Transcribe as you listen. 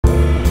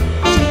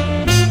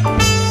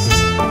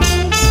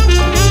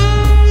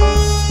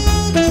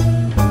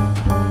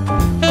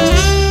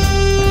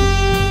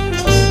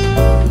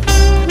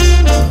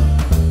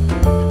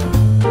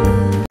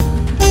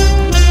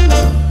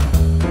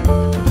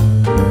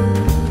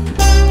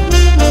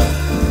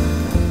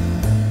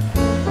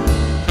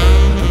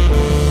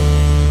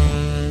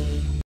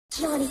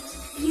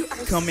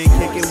come and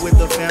kick it with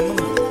the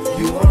family.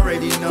 You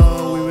already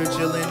know we were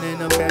chilling in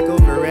the back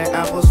over at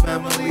Afos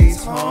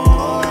family's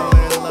home.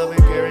 With love and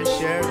care and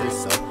share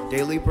this up.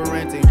 Daily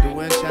parenting,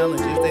 doing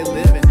challenges, they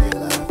live and they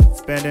laugh.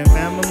 Spending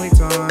family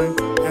time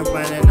and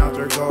planning out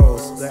their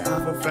goals. The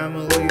Afos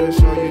family will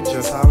show you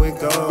just how it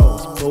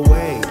goes. But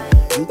wait,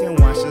 you can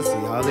watch to see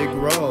how they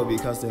grow,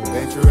 because the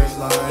adventure is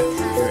live.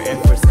 You're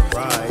in for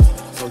surprise.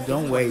 So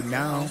don't wait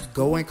now,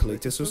 go and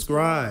click to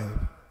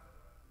subscribe.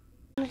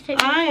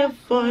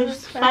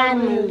 Afos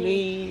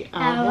family,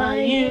 how are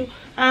you?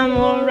 I'm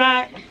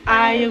alright.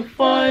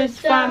 Afos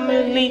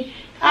family,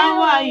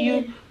 how are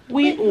you?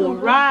 We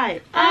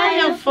alright.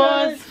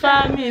 Afos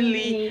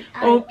family,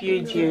 hope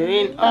you're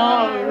doing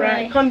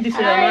alright. Come this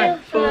way,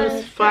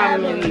 Afos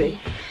family,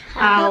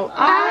 how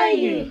are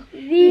you?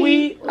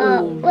 We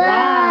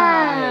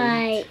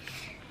alright.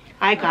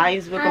 Hi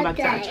guys, welcome back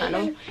to our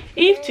channel.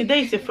 If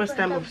today is your first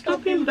time of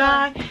stopping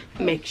by,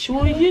 make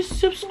sure you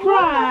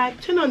subscribe,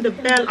 turn on the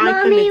bell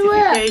icon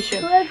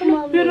notification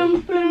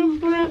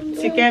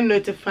to get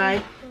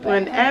notified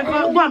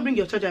whenever, go and bring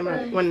your charger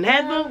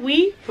whenever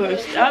we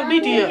post a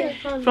video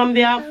from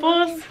the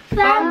Afos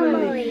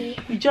family.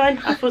 Join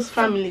Afos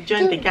family,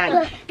 join the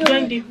gang,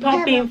 join the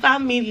popping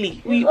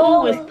family. We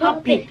always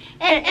popping,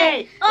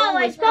 hey,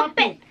 always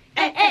popping,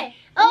 hey,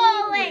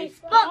 always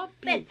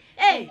popping,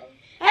 hey.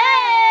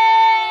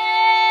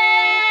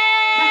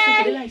 That's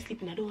okay, the light is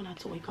sleeping. I don't want her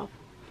to wake up.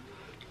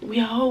 We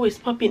are always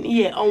popping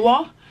here on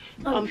what?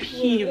 On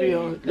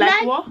period.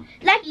 Like what?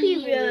 Like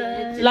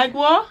period. Like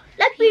what?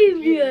 Like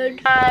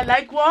period.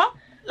 Like what?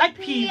 Like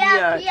period.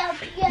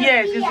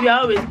 Yes, we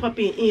are always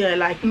popping here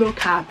like no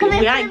capping.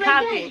 We ain't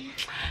capping.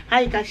 How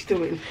you guys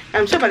doing?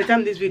 I'm sure by the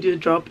time this video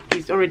drop,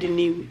 it's already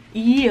new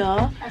year.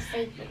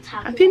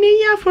 Happy New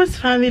Year, Afos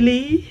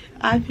family.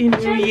 Happy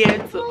New Year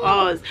to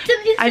us.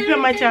 I pray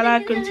my Allah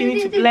continue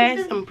to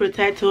bless and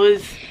protect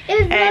us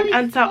and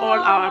answer all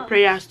our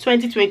prayers.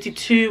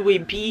 2022 will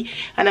be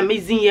an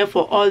amazing year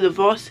for all of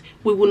us.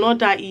 We will not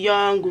die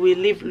young, we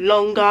will live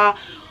longer.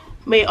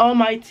 May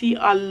Almighty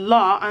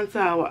Allah answer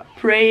our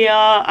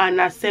prayer and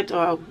accept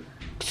our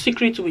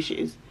secret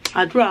wishes.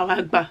 I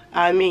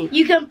mean,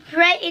 you can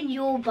pray in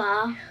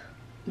Yoruba.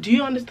 Do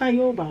you understand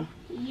Yoruba?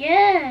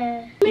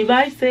 Yeah. If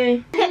I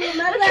say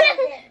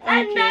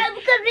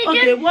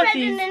okay, what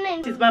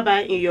is bye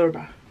bye in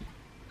Yoruba?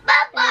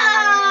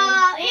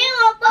 Baba,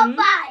 Ima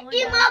Baba,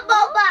 Ima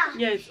Baba.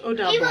 Yes,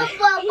 Odabo.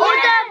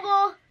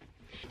 Odabo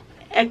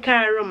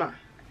Ekaroma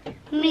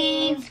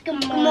means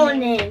good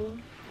morning.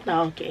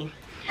 Okay.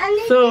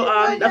 So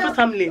the first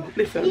family,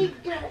 listen, you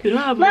don't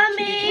have much to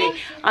do today.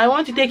 I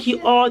want to take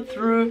you all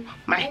through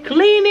my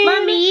cleaning.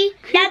 Mommy,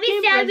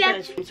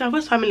 so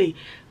first family,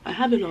 I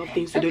have a lot of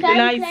things to do. The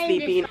light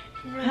sleeping.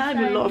 I have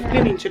a lot of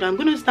cleaning to do. I'm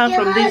going to start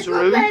from this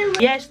room.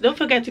 Yes, don't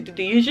forget to do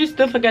the usuals.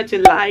 Don't forget to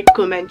like,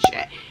 comment,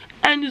 share,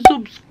 and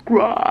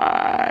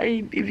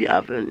subscribe if you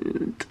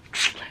haven't.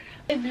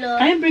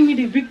 I am bringing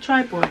the big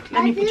tripod.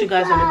 Let me put you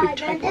guys on a big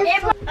tripod.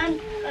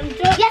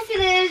 Yes, it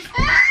is.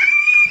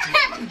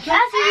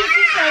 That's what he's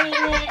playing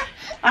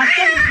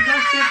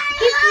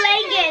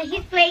it.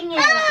 He's playing it.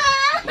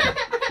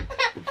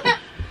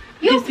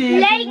 This is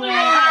playing it.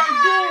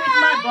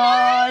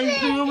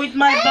 Do with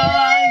my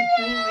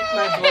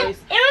boys.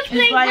 It was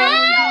playing I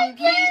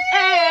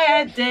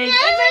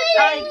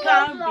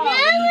can't be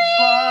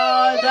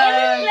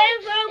bothered.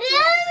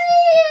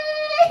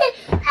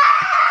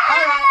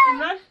 Alright,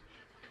 Imran.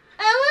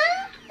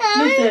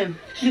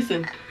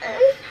 Listen.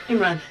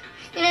 Imran.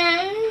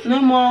 No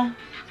more.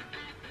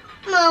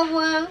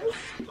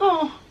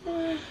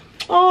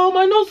 Oh,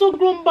 my nose so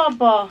grown,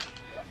 Papa.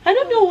 I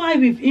don't know why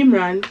with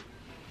Imran.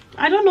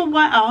 I don't know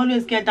why I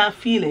always get that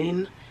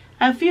feeling.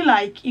 I feel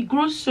like he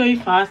grows so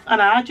fast,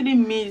 and I actually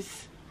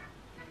miss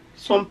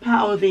some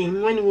part of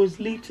him when he was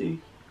little.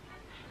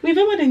 With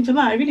Imran and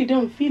Jamal, I really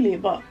don't feel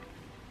it, but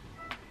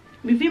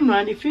with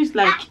Imran, it feels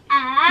like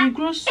he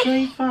grows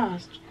so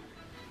fast.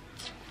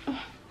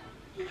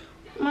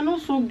 My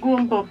nose so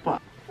grown, Papa.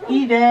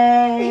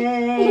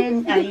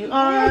 Eden, are you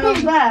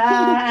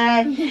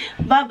alright?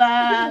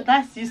 Baba,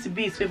 that used to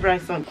be his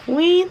favorite song.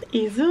 Queen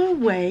is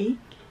awake.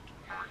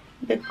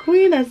 The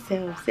queen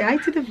herself. Say hi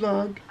to the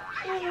vlog.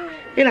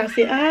 Then I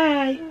say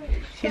hi.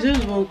 She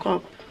just woke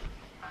up.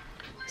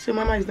 So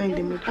Mama is not in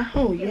the mood.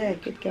 Oh yeah,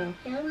 good girl.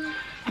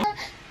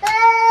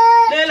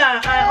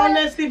 Layla, I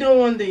honestly don't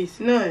want this.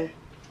 No.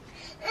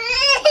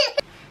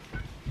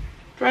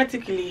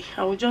 Practically,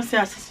 I would just say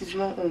Asis is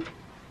not home.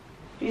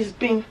 He's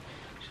been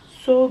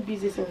so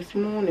busy since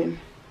morning.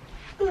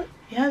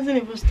 He hasn't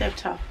even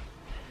stepped up.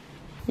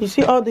 You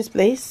see all this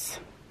place?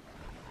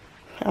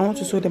 I want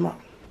to show them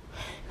out.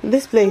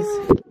 This place,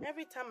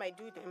 every time I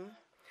do them,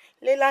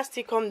 Layla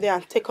still come there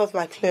and take off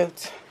my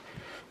clothes.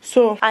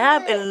 So I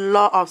have a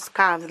lot of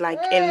scarves, like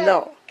a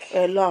lot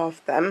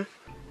of them.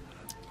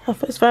 Our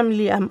first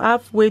family, I'm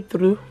halfway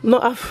through.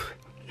 Not half.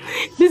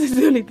 This is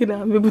the only thing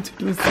I'm able to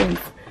do since.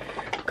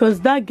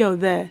 Because that girl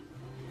there,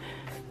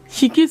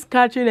 she keeps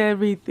catching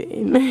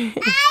everything.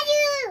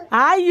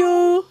 Are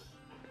you?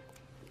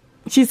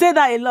 She said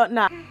that a lot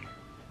now.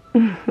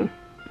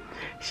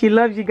 She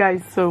loves you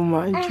guys so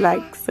much,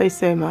 like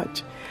so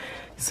much.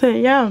 So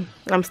yeah,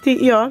 I'm still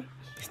here,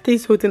 still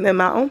sorting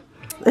them out.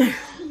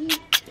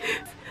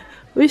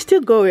 We're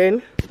still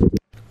going.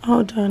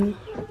 Hold on,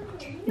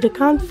 they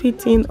can't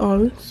fit in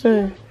all,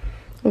 so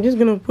I'm just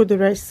gonna put the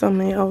rest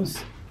somewhere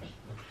else.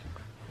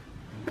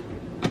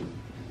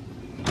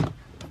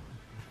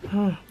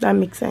 That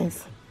makes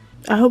sense.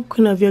 I hope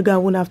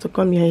𝐦𝐨𝐤𝐤𝐞 won't have to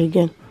come here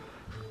again.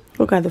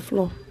 Look at the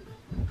floor.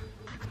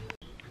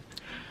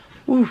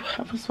 Ooh,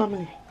 Afos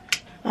family,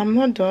 I'm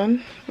not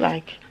done,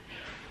 like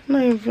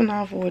not even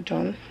halfway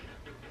done,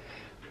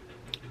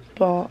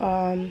 but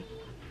I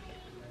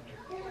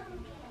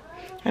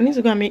need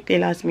to go and make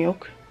𝐤𝐤𝐤𝐞's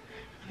milk.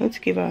 I need to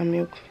give her a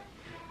milk.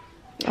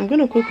 I'm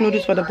gonna cook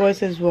noodles for the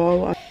boys as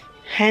well,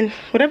 and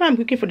whatever I'm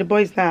cooking for the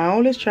boys now, I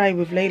always try it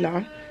with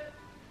Layla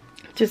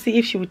to see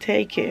if she would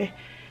take it.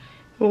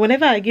 But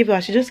whenever I give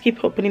her, she just keeps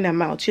opening her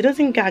mouth. She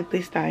doesn't gag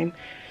this time,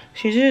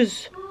 she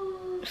just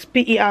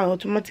spit it out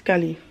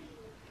automatically.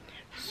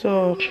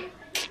 So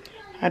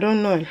I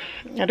don't know,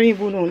 I don't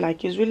even know,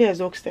 like it's really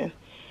exhausting.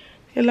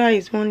 Layla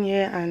is 1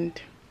 year and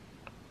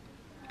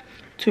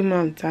 2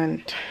 months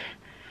and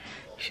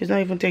she's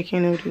not even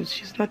taking noodles,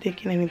 she's not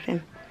taking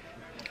anything.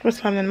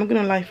 First family, I'm not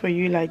gonna lie for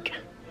you, like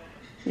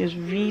it's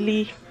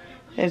really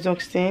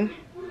exhausting,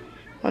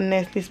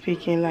 honestly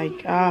speaking.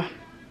 Like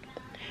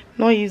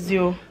not easy,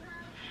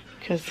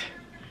 because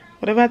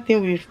whatever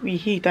thing we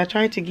eat, I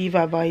try to give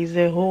her, but it's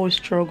a whole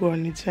struggle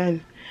on its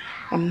own.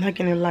 I'm not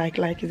gonna like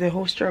it's a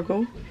whole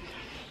struggle,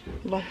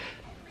 but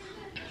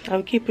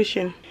I'll keep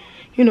pushing.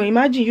 You know,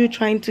 imagine you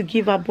trying to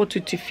give her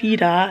bottle to feed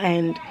her,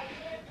 and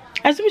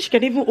I suppose she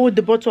can even hold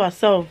the bottle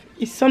herself.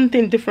 It's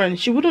something different.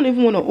 She wouldn't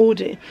even want to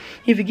hold it.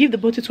 If you give the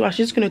bottle to her,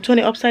 she's just gonna turn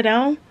it upside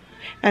down,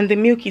 and the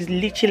milk is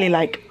literally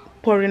like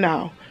pouring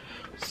out.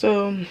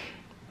 So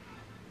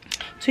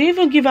to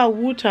even give her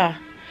water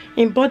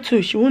in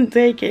bottle, she won't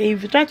take it.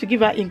 If you try to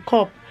give her in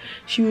cup,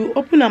 she will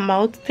open her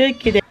mouth,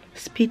 take it, and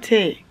spit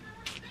it.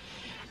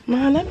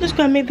 Man, I'm just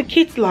gonna make the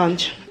kids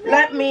lunch.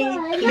 Let me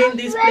clean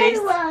this place.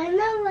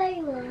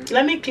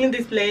 Let me clean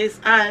this place,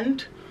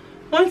 and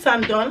once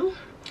I'm done,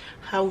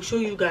 I will show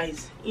you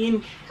guys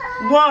in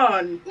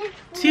 1,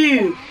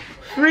 2,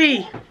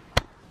 3.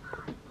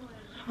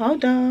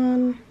 Hold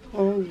on.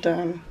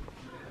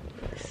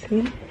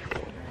 See,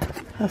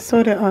 I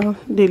sorted out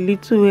the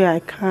little way I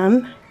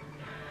can.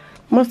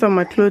 Most of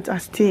my clothes are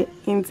still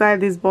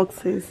inside these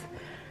boxes.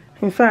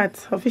 In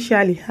fact,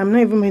 officially, I'm not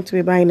even meant to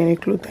be buying any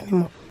clothes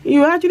anymore.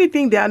 You actually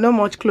think there are not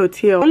much clothes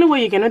here. The only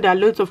way you can know there are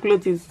loads of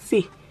clothes is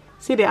see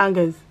the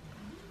hangers.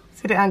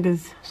 See the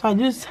hangers. So I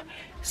just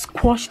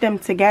squash them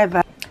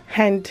together.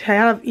 And I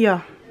have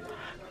here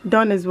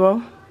done as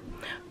well.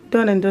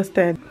 Done and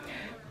dusted.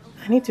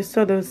 I need to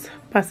sort those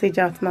passage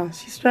out now.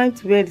 She's trying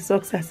to wear the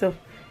socks herself.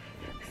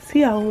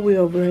 See her own way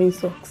of wearing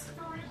socks.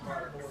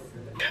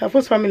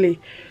 Afos family,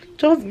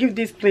 just give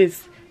this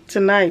place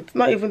tonight.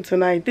 Not even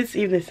tonight. This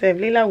evening,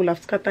 Layla will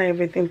have scattered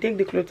everything. Take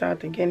the clothes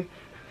out again.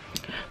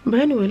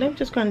 But anyway, let me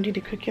just go and do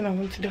the cooking I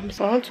want to do.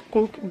 So I want to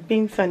cook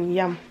beans and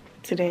yam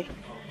today.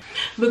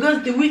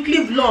 Because the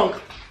weekly vlog,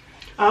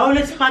 I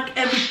always pack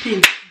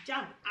everything.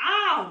 Jam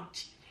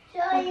out.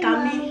 Sorry,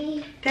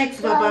 Mommy.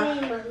 Thanks, Baba.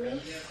 Sorry,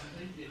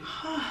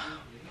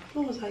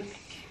 what was I thinking?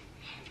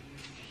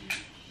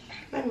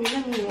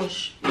 Let me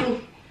wash.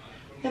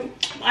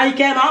 I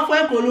came out for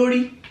a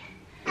colori.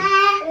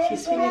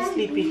 She's feeling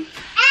sleepy.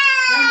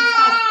 Let me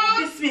start.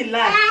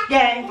 Bismillah.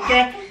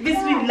 Yeah.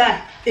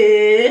 Bismillah.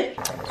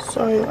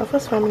 Sorry, our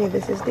first family,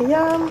 this is the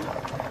yam.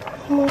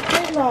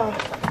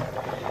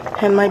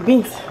 And my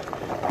beans.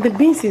 The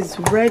beans is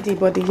ready,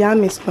 but the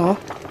yam is not.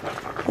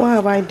 What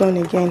have I done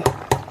again?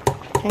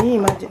 Can you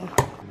imagine?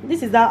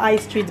 This is how high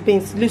street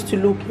beans used to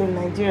look in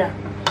Nigeria.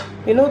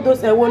 You know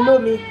those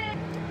ewolomi.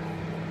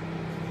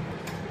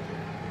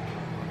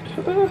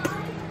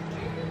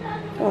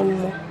 Oh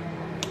no.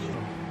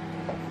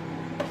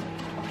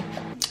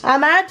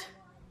 Ahmad,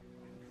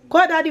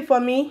 call daddy for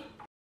me.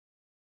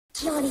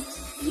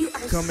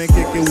 Come and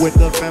kick it with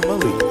the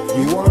family.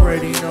 You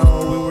already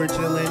know we were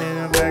chilling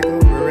in the back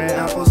over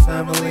at Afos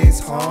family's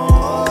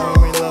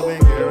home. We love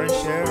and care and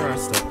share our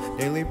stuff.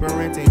 Daily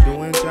parenting,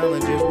 doing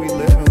challenges, we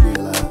live and we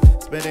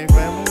laugh. Spending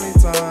family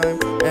time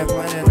and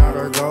planning out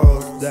our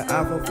goals. The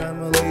Afos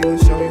family will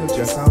show you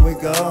just how it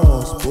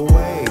goes. But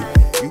wait,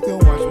 you can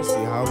watch and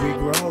see how we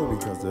grow,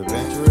 because the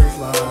adventure is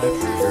live.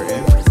 You're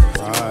in for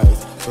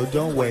surprise. So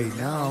don't wait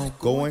now.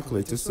 Go and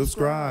click to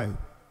subscribe.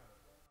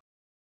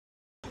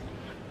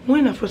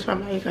 When I first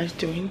found, how are you guys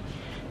doing?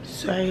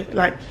 So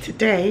like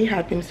today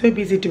I've been so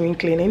busy doing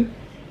cleaning.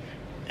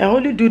 I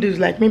only do this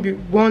like maybe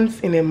once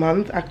in a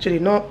month, actually.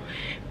 Not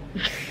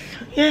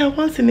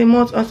once in a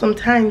month, or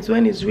sometimes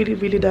when it's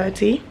really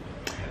dirty.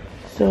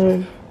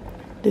 So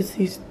this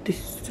is the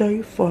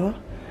sofa.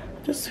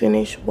 Just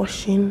finished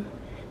washing.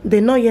 They're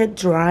not yet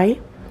dry.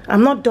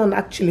 I'm not done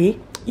actually.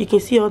 You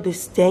can see all the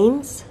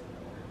stains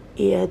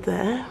here,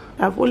 there.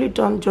 I've only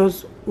done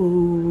just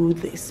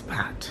this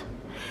part.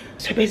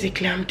 So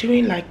basically I'm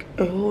doing like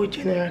a whole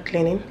general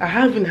cleaning. I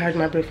haven't had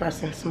my breakfast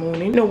since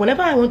morning. No,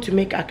 whenever I want to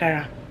make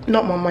akara,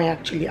 not mama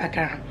actually,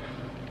 akara,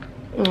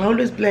 I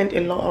always blend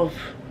a lot of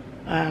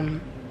I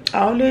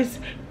always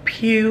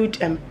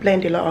peeled and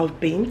blend a lot of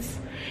beans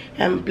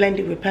and blend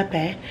it with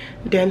pepper,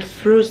 then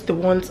froze the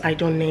ones I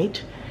don't need,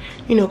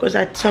 you know, because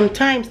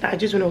sometimes I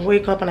just want to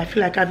wake up and I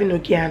feel like having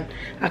ogi and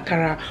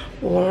akara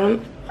or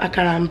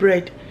akara and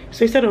bread.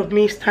 So instead of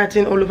me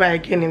starting all over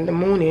again in the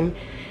morning,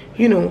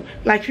 you know,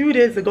 like a few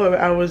days ago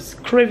I was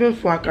craving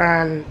for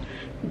akara and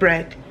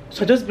bread,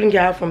 so I just bring it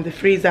out from the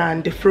freezer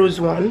and the froze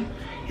one.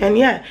 And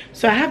yeah,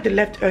 so I have the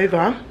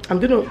leftover.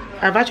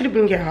 I've actually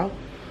bring it out.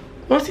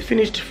 Once you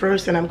finish the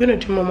first, and I'm gonna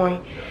do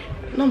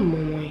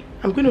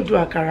I'm gonna do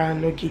akara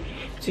and ogi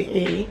to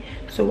A.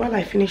 So while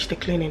I finish the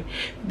cleaning,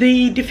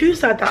 the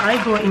diffuser that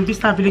I got in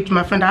Vista Village,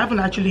 my friend, I haven't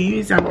actually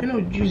used it. I'm gonna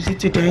use it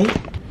today.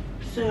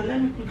 So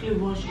let me quickly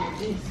wash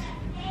this.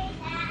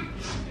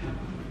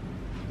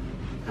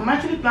 I'm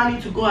actually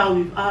planning to go out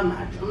with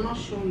Ahmad. I'm not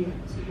sure yet.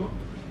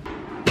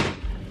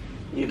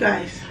 You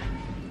guys,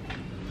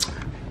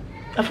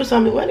 for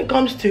some, when it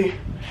comes to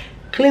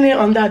cleaning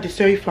under the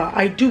sofa,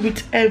 I do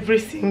it every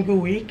single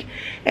week,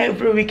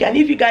 every week. And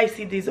if you guys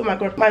see this, oh my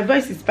god, my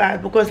voice is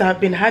bad because I've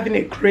been having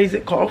a crazy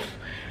cough.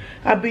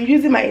 I've been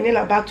using my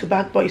inhaler back to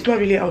back, but it's not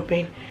really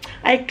helping.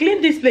 I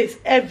clean this place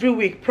every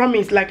week,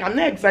 promise. Like, I'm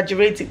not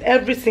exaggerating.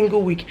 Every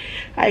single week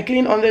I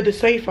clean under the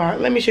sofa.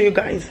 Let me show you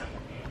guys.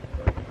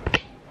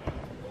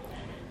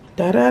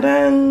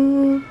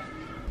 Da-da-dan.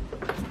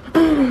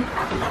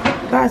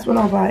 That's one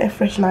of our air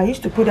freshener. I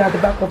used to put it at the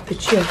back of the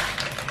chair.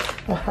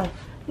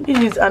 This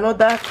is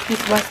another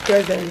Christmas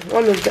present,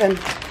 one of them.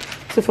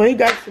 So for you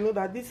guys to know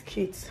that this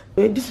kit,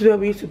 this is where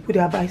we used to put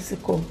our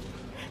bicycle,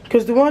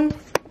 because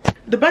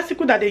the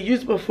bicycle that they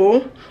used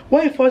before,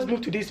 when we first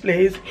moved to this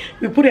place,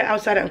 we put it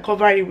outside and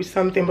cover it with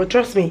something, but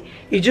trust me,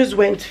 it just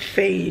went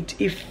fade.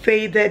 It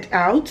faded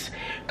out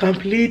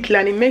completely,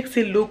 and it makes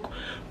it look,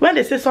 when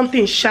they say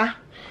something sha,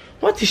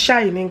 what is sha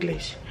in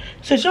English?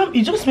 So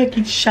you just make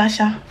it sha.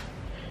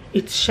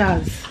 It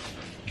shas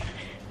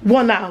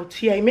one out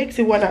here. It makes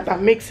it one out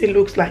and makes it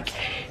looks like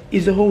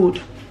it's a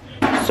hold.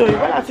 So when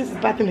I see this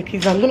bathing the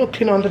kids, I'm gonna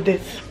clean under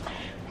this.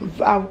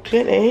 I'll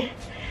clean it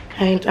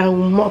and I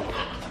will mop.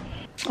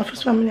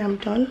 Office family, I'm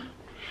done.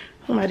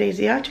 Oh my days,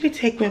 it actually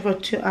take me for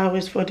 2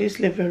 hours for this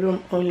living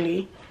room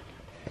only.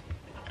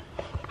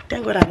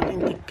 Thank god I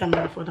didn't take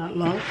camera for that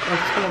long, because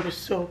it's gonna be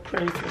so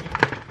crazy.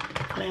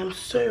 I am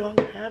so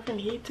hungry. I haven't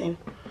eaten.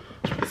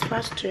 It's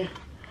past 2.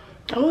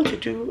 I want to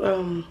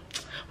do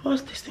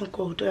what's this thing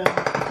called?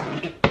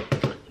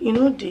 You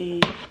know,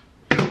 the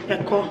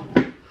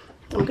𝐦𝐤𝐤.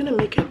 I'm gonna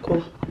make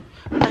𝐦𝐤𝐤.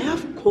 I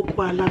have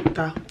cocoa, I like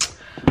that,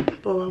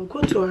 but I'm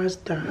going to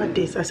ask that.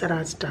 I said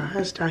ask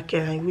that.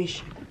 Okay, I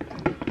wish.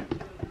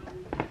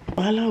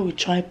 While I'm with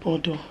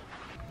tripod though,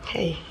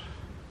 hey,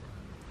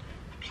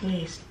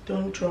 please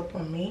don't drop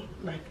on me,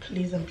 like,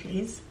 please and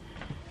please.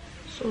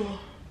 So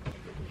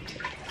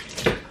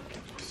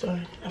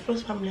sorry,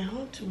 Afos family, I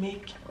want to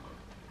make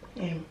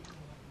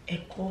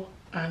𝐦𝐤𝐤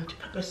and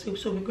pepper soup.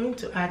 So we're going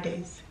to add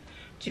this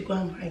to go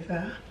and buy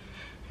that,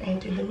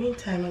 and in the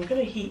meantime I'm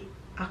gonna heat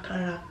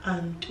akara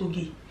and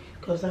ogi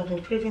because I've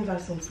been craving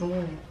that since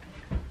morning.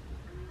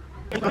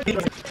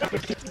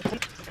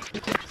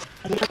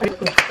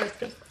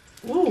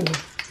 Ooh,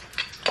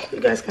 you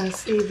guys can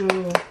see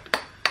the,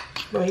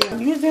 but yeah,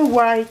 I'm using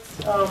white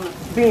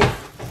beans,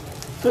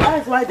 so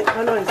that's why the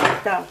color is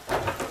like that.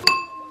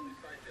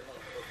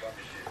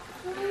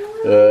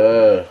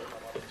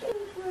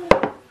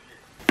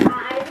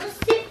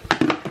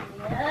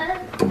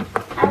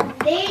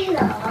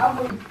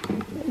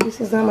 This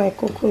is how my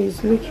cocoa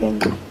is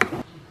looking.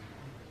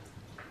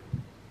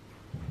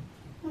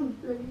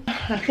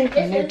 I think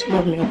I need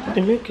more milk.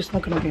 The milk is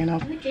not going to be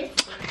enough.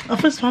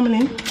 Afos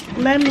family,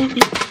 let me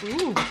eat.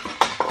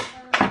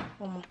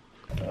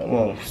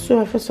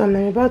 So Afos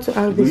family, I'm about to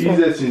add this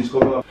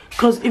one.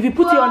 Because if you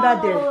put it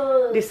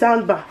under the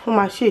sound bar,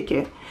 shake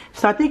it.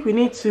 So I think we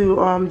need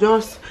to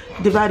just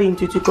divide it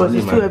into 2 because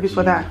it's too heavy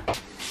for that.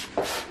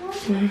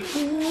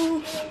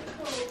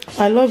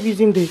 I love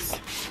using this.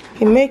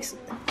 It makes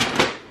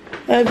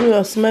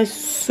everywhere smell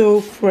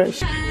so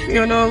fresh.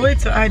 You know, way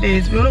to add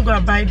is we're gonna go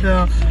and buy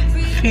the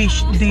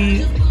fish.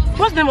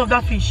 What's the name of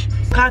that fish?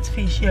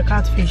 Catfish. Yeah,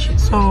 catfish.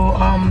 So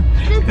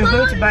we're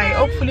going to buy it.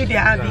 Hopefully they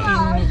have it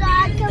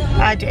in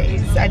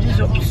Adays. I just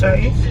hope so.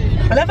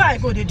 Whenever I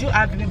go, they do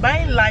have it. We're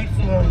buying live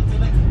one.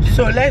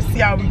 So let's see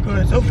how it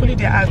goes. Hopefully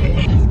they have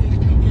it.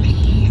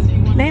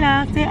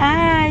 Lena, say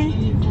hi.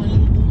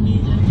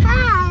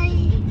 Hi.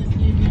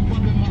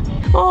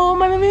 Oh,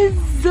 my name is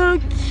so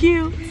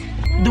cute.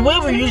 The way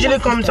we usually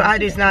come to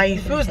Adays now, it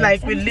feels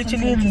like we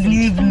literally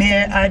live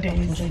near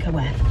Adays.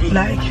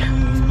 Like,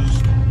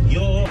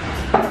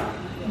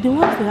 the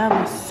ones they have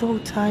are so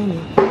tiny.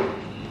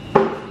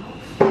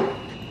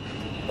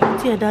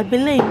 Yeah, that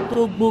belay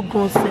dog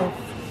concept.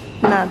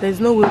 Nah, there's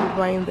no way we're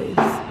buying this.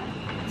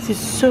 This is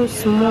so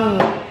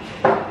small.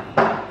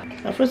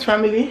 Our first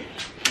family,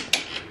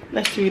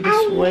 Let's do it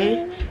this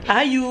way.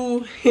 Are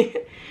you?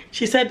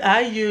 She said,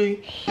 are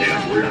you?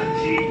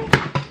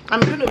 I'm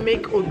gonna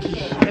make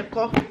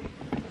𝐥𝐤𝐤𝐤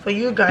for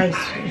you guys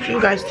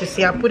to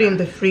see. I put it in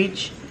the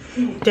fridge.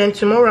 Then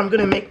tomorrow I'm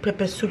gonna make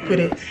pepper soup with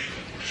it.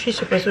 Fish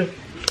pepper soup.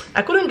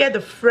 I couldn't get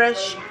the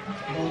fresh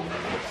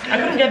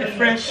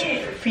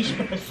fish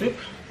pepper soup.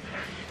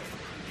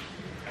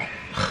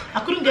 I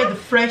couldn't get the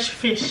fresh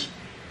fish.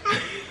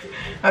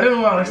 I don't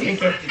know what I was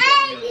thinking.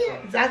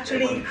 It's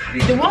actually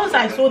the ones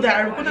I saw that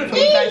I recorded for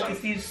you guys to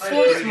see is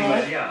so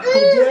small.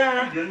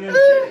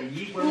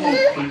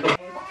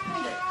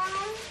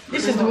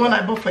 This is the one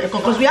I bought for 𝐥𝐤𝐤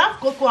because we have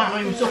cocoa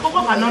and oil, so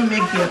cocoa cannot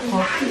make the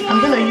𝐥𝐤𝐤. I'm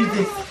gonna use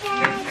this.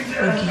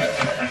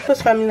 Okay.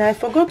 First family, I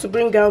forgot to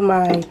bring out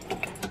my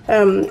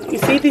you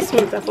see this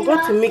meat, I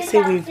forgot to mix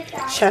it with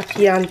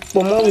shaki and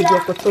pomo with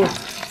yokoto.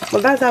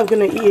 But that's how I'm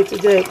gonna eat it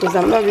today because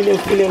I'm not really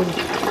feeling it.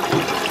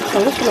 So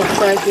I'm just gonna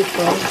fry this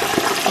one.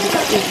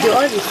 If the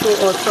oil is so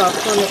hot, so I'll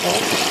turn it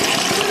off.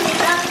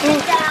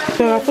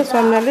 So first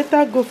family, I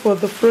later go for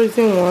the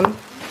frozen one.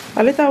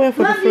 I later went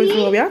for the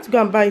frozen one. We have to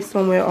go and buy it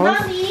somewhere else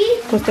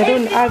because they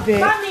don't have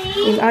it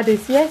in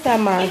Addis. Yes,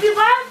 I'm mad.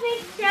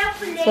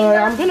 So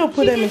I'm gonna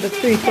put them in the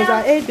fridge because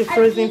I ate the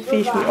frozen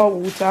fish with all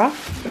water.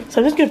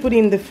 So I'm just gonna put it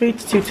in the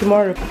fridge till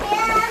tomorrow.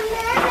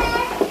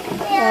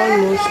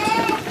 Almost.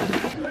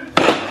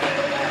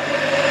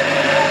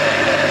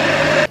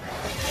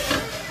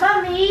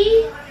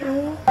 Mommy.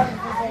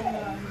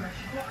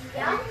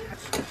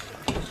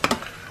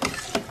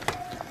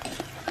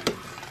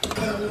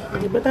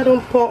 You better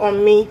don't pour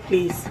on me,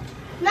 please.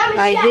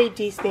 I hate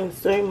these things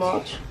so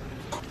much.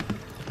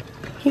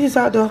 This is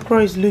how the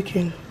okra is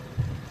looking.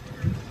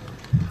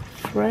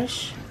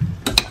 Fresh.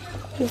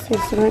 This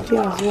is ready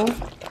as well.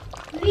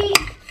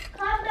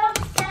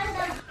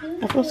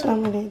 Afos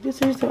family,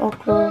 this is the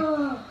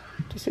okra.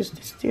 This is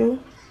the stew.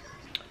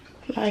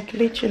 Like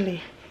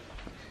literally.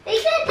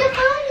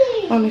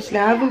 Honestly,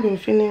 I haven't been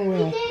feeling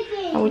well.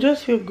 I will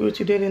just feel good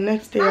today. The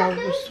next day I will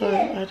be sorry.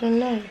 I don't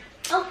know.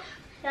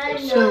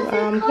 So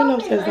I'm going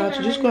upstairs now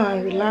to just go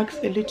and relax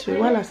a little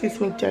while I see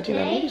Smith judging.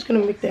 I'm just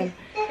going to make them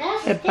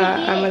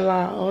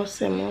amala or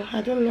semo.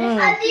 I don't know.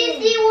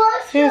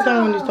 Since that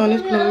one is done,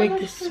 it's going to make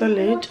this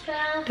solid.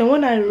 Then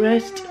when I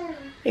rest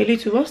a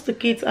little, once the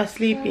kids are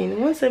sleeping,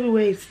 once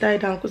everywhere is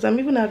tied down, because I'm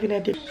even having a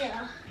day.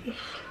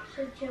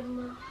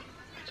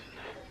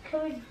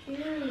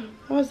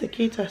 Once the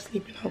kids are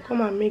sleeping, I'll come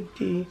and make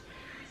the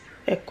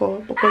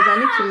𝐥𝐤𝐤 because I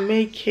need to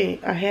make it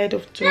ahead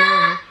of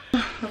tomorrow.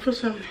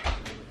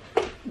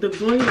 The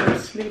boys are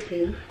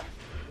sleeping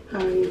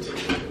and I'm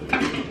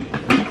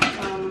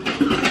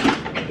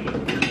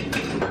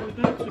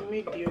going to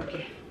make the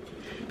𝐥𝐤𝐤.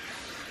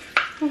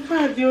 In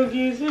fact, the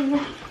𝐥𝐤𝐤 is even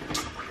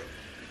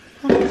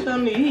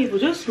family, you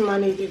just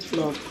manage this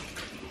vlog.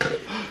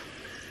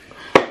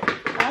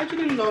 I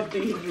actually love the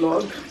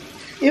vlog,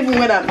 even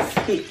when I'm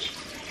sick.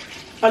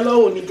 I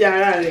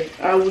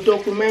will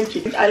document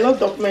it. I love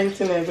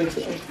documenting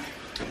everything,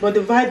 but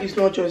the vibe is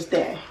not just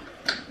there.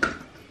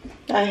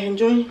 I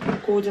enjoy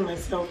coding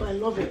myself. I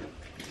love it.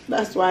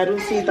 That's why I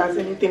don't see it as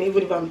anything,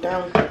 even if I'm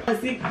down. As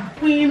the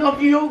queen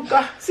of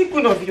yoga. See,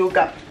 queen of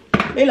yoga.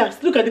 Layla,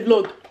 look at the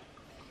vlog.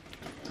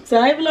 Say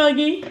hi,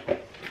 vloggy.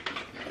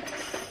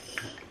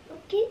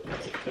 Okay.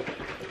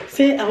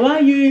 Say, how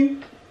are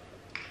you?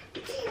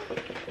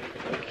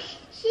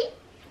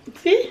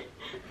 See?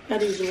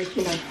 That is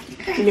making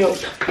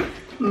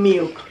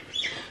milk.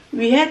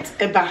 We had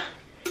eba.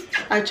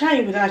 I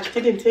tried with her, she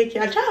didn't take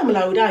it. I tried with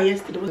her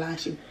yesterday, and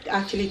she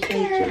actually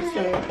take it.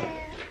 So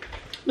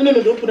no,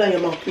 don't put that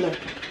in your mouth.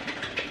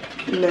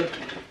 No.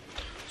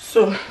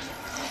 So,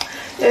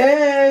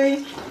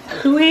 hey,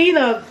 queen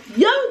of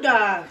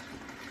yoga,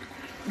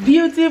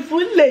 beautiful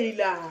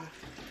Layla.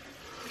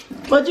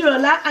 What you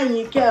like and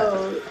you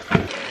go.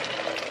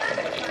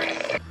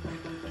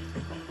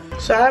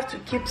 So I have to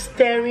keep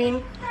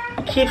stirring.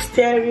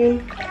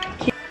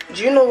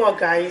 Do you know what,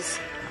 guys?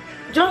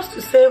 Just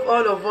to save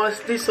all of us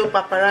this so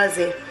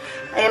paparazzi,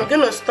 I am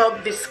gonna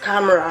stop this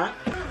camera.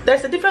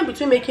 There's a difference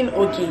between making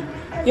𝐥𝐤𝐤.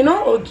 You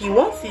know, 𝐥𝐤𝐤,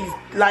 once it's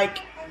like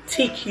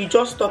thick, you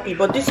just stop it.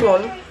 But this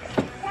one,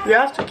 you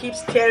have to keep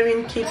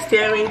stirring till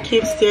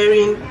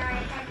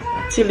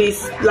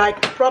it's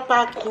like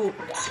proper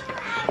cooked.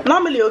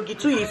 Normally 𝐥𝐤𝐤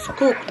too is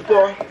cooked,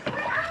 but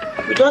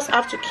you just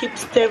have to keep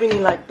stirring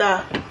it like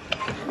that,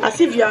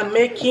 as if you are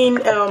making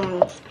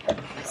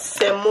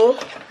semo.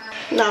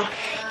 Now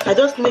I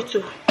just need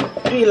to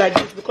do it like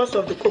this because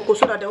of the cocoa,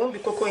 so that there won't be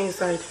cocoa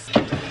inside.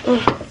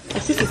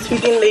 This is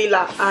feeding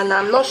Layla, and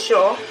I'm not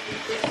sure,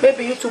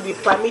 maybe YouTube will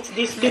permit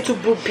this little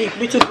boo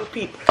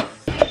peep.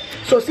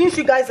 So since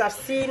you guys have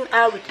seen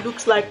how it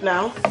looks like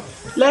now,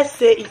 let's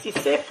say it is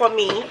safe for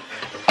me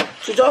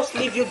to just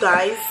leave you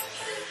guys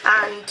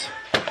and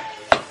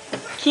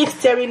keep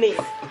stirring it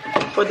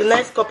for the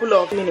next couple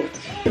of minutes.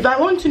 If I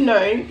want to know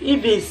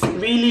if it's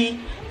really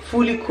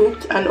fully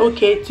cooked and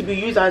okay to be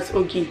used as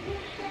𝐥𝐤𝐤,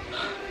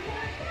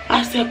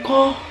 as a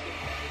core,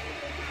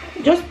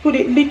 just put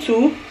it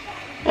little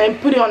and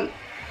put it on,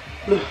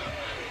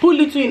 put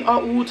little in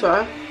hot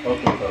water.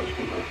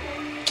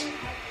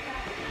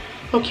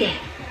 Okay.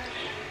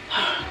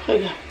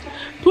 Okay.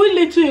 Put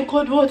little in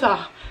cold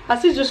water.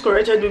 As it just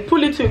corrected me.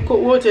 Put little in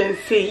cold water and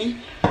see.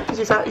 This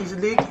is how it's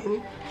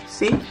looking.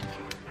 See?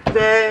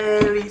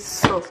 Very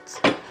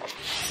soft.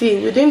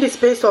 See, within the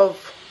space of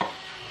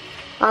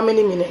how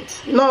many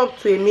minutes? Not up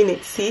to a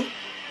minute. See?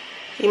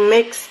 It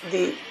makes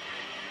the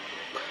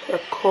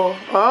𝐥𝐤.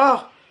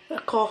 Oh,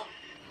 𝐥𝐤.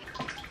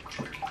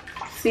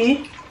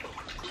 See?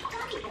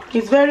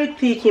 It's very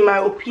thick in my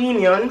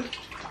opinion.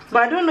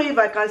 But I don't know if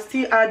I can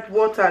still add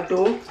water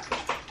though.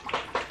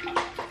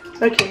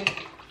 Okay.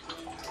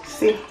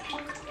 See?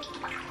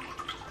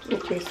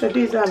 Okay, so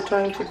this is how I'm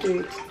trying to do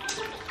it.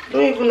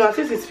 Don't even know,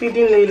 since it's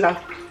feeding Layla,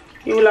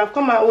 you will have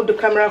come and hold the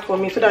camera for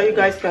me so that you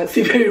guys can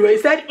see very well. He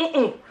said,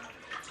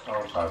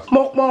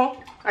 more.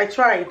 I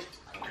tried.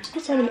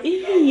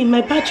 Hey,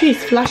 my battery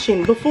is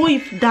flashing before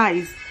it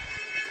dies.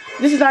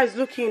 This is how it's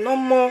looking. No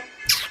more.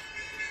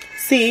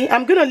 See,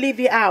 I'm gonna leave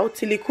it out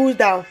till it cools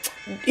down.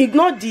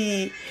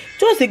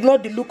 Just ignore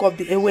the look of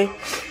the 𝐥𝐤.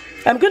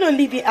 I'm gonna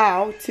leave it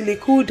out till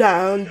it cool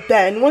down.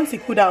 Then once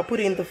it cool down, I'll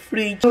put it in the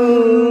fridge.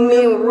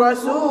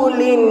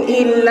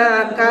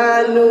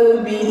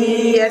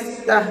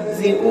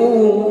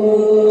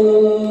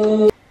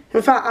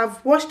 In fact,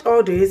 I've washed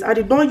all this. I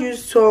did not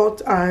use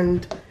salt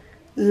and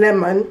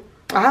lemon.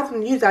 I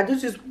haven't used that.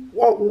 This is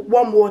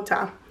warm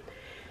water,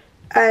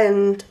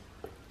 and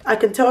I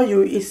can tell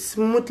you it's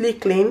smoothly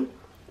clean,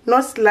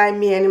 not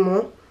slimy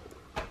anymore.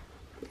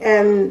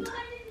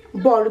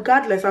 But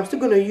regardless, I'm still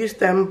gonna use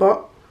them.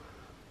 But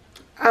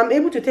I'm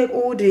able to take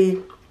all the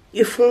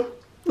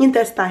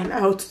intestine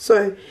out,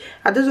 so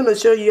I just want to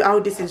show you how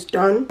this is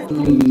done.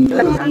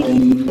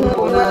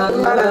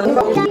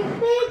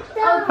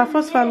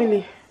 Afos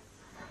family,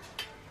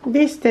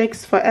 this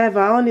takes forever.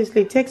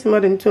 Honestly, it takes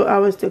more than 2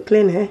 hours to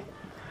clean it,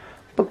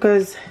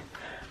 because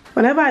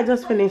whenever I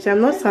just finish,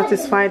 I'm not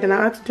satisfied and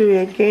I have to do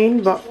it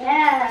again. But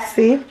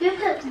see,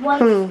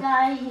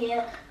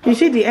 you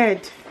see the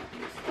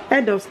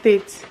head of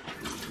state.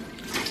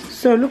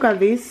 So look at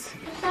this.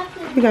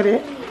 Look at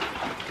it.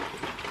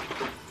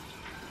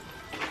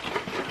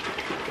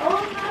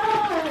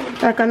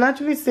 I can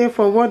actually say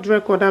for world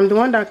record, I'm the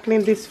one that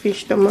cleaned this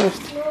fish the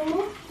most.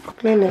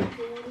 Clean it.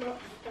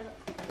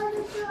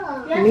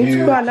 You need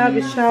to go and have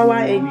a shower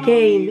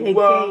again.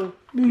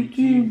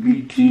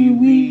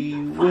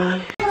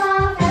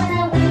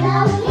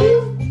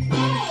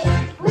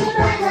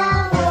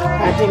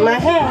 I did my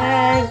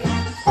hair.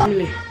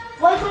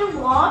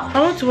 I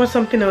want to watch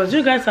something else.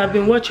 You guys have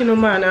been watching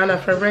Uma and Anna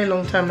for a very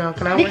long time now.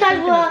 Can I watch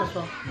something else as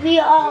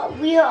well?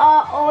 We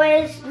are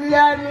always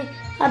learning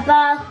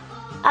about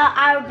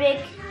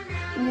Arabic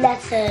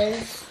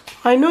letters.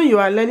 I know you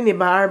are learning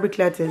about Arabic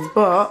letters,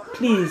 but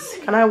please,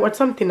 can I watch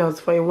something else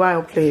for a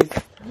while, please?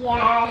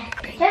 Yeah.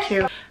 Thank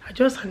you. I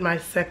just had my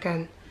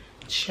second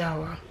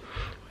shower.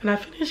 When I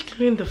finished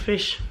cleaning the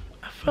fish,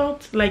 I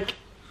felt like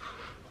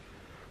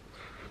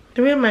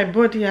the way my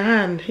body and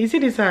hand, you see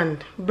this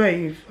hand,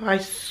 babe, I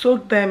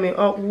soaked them in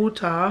hot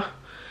water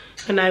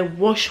and I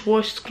wash,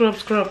 scrub,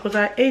 because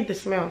I ate the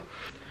smell.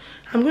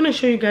 I'm going to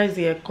show you guys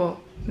the 𝐥𝐤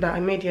that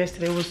I made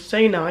yesterday. It was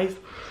so nice.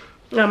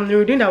 The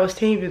routine that was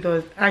staying with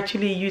us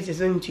actually used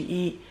his own to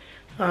eat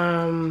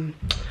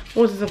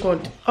what's it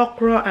called,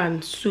 okra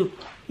and soup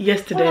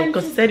yesterday,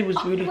 because he said it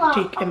was really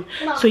thick, and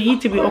so he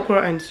ate it with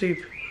okra and soup.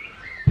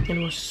 It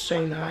was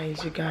so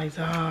nice, you guys.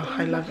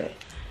 I love it.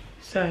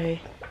 So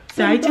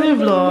say to the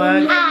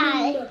vlog.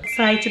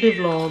 Say to the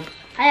vlog.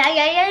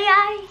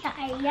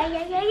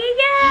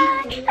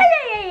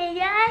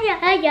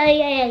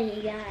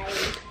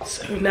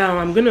 So now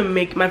I'm gonna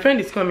make, my friend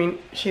is coming,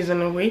 she's on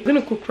her way. I'm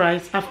gonna cook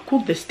rice. I've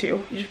cooked the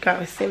stew. You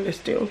guys seen the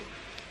stew.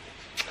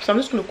 So I'm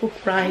just gonna cook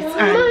rice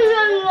and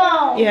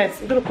yes,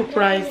 I'm gonna cook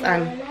rice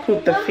and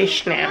cook the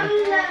fish now.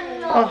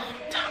 Oh,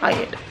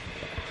 tired.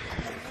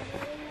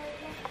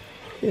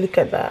 Look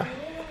at that.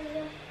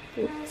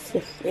 It's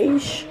the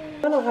fish.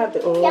 I'm gonna add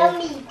the oil.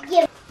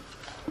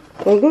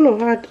 I'm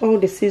gonna add all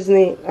the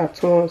seasoning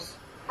at once.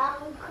 I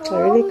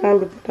really can't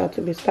be bothered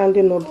to be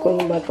standing up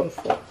going back and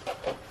forth.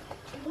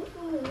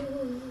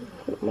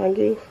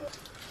 Maggie.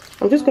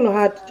 I'm just gonna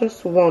add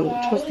just one,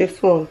 just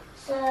this one.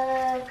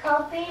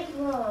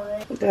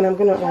 Then I'm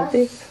gonna add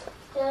this.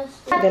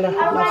 Then I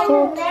have my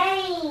salt.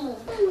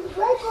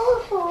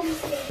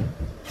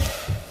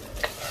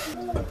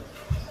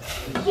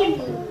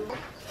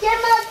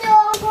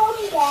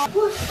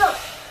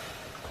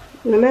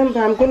 Remember,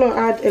 I'm gonna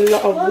add a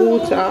lot of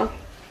water.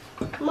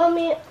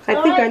 Mommy, I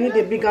think I need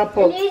a bigger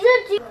pot.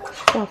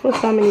 So for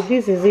family,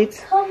 this is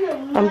it.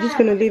 I'm just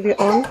gonna leave it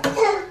on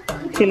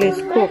till it's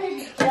cooked.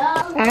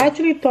 I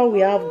actually thought we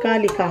have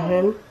garlic at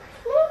home,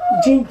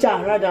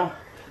 ginger rather.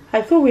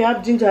 I thought we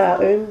have ginger at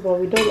home, but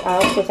we don't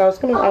have, because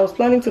I was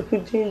planning to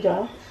put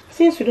ginger.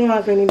 Since we don't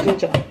have any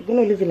ginger, we're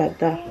gonna leave it like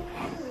that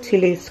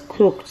till it's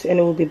cooked, and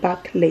we'll be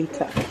back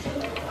later.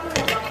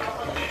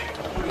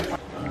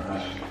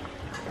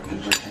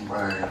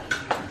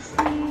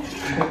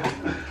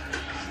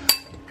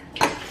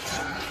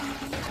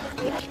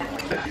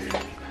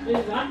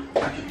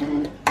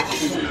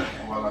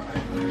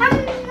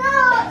 I'm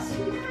not.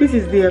 This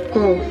is the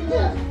apple.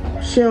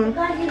 Show.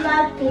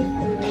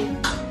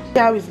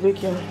 How it's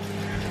looking.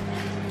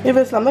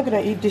 Even I'm not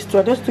gonna eat this too.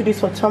 I just do this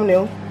for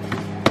thumbnail.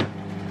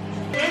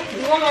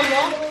 You want one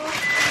more?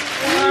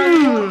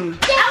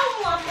 Yeah,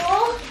 one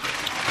more.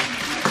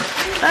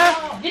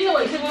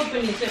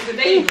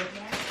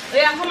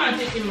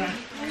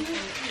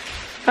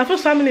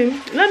 Afos family,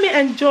 let me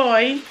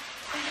enjoy,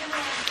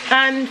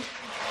 and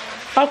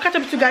I'll catch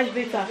up with you guys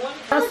later.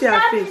 I'll see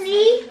our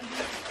face.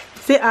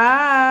 Say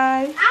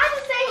hi. I have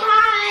to say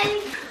hi.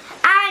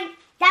 And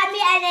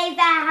Daddy and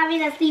Ava are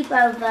having a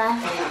sleepover.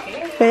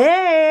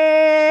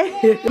 Hey.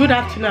 Good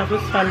afternoon,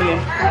 Afos family.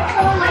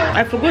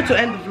 I forgot to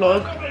end the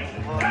vlog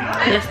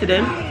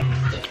yesterday.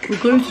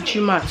 We're going to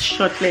Chima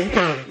shortly.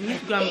 We need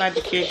to go and buy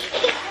the cake.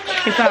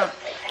 In fact,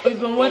 we've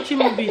been watching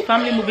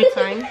family movie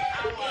time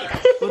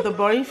with the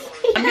boys.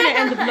 I'm gonna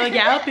end the vlog.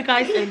 Yeah, I hope you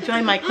guys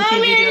enjoy my cooking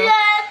video.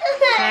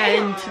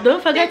 And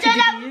don't forget to do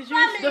the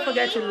usuals. Don't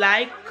forget to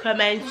like,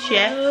 comment,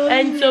 share,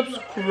 and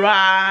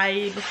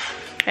subscribe.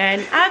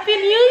 And Happy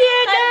New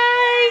Year,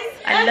 guys!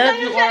 I love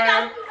you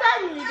all.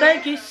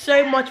 Thank you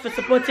so much for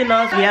supporting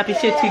us. We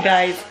appreciate you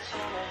guys.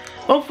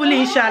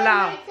 Hopefully,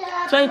 inshallah,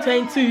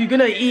 2022, you're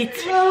gonna eat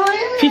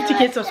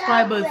 50k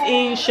subscribers.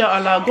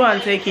 Inshallah, go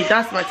and take it.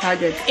 That's my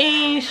target.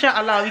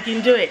 Inshallah, we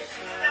can do it.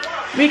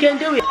 We can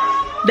do it.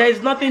 There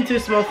is nothing too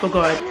small for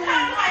God.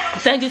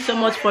 Thank you so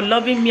much for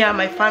loving me and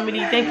my family.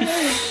 Thank you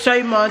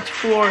so much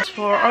for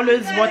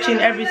always watching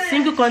every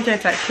single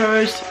content I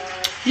post.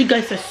 You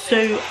guys are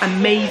so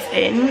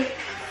amazing.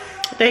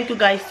 Thank you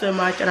guys so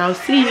much, and I'll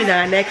see you in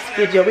our next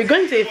video. We're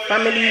going to a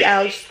family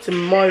house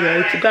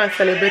tomorrow to go and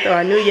celebrate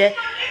our new year.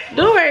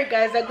 Don't worry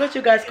guys, I got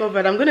you guys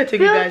covered. I'm gonna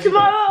take you guys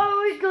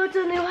tomorrow we go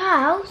to a new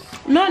house.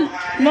 No,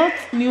 not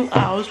new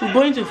house. We're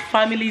going to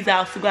family's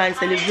house to go and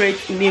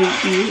celebrate new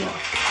year.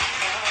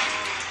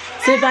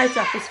 Say bye to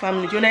Afos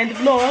family. Do you want to end the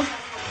vlog?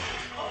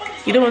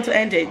 You don't want to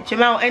end it.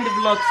 Jamal, end the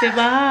vlog. Say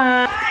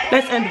bye.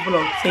 Let's end the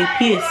vlog. Say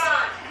peace.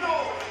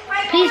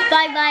 Peace,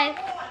 bye bye.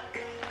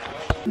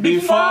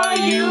 Before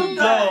you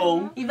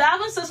go, if you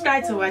haven't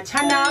subscribed to our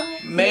channel,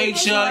 make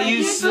sure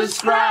you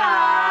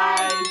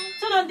subscribe.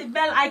 Turn on the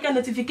bell icon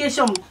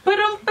notification to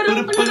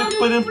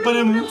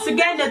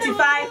get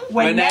notified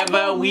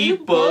whenever we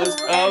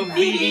post a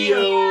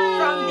video.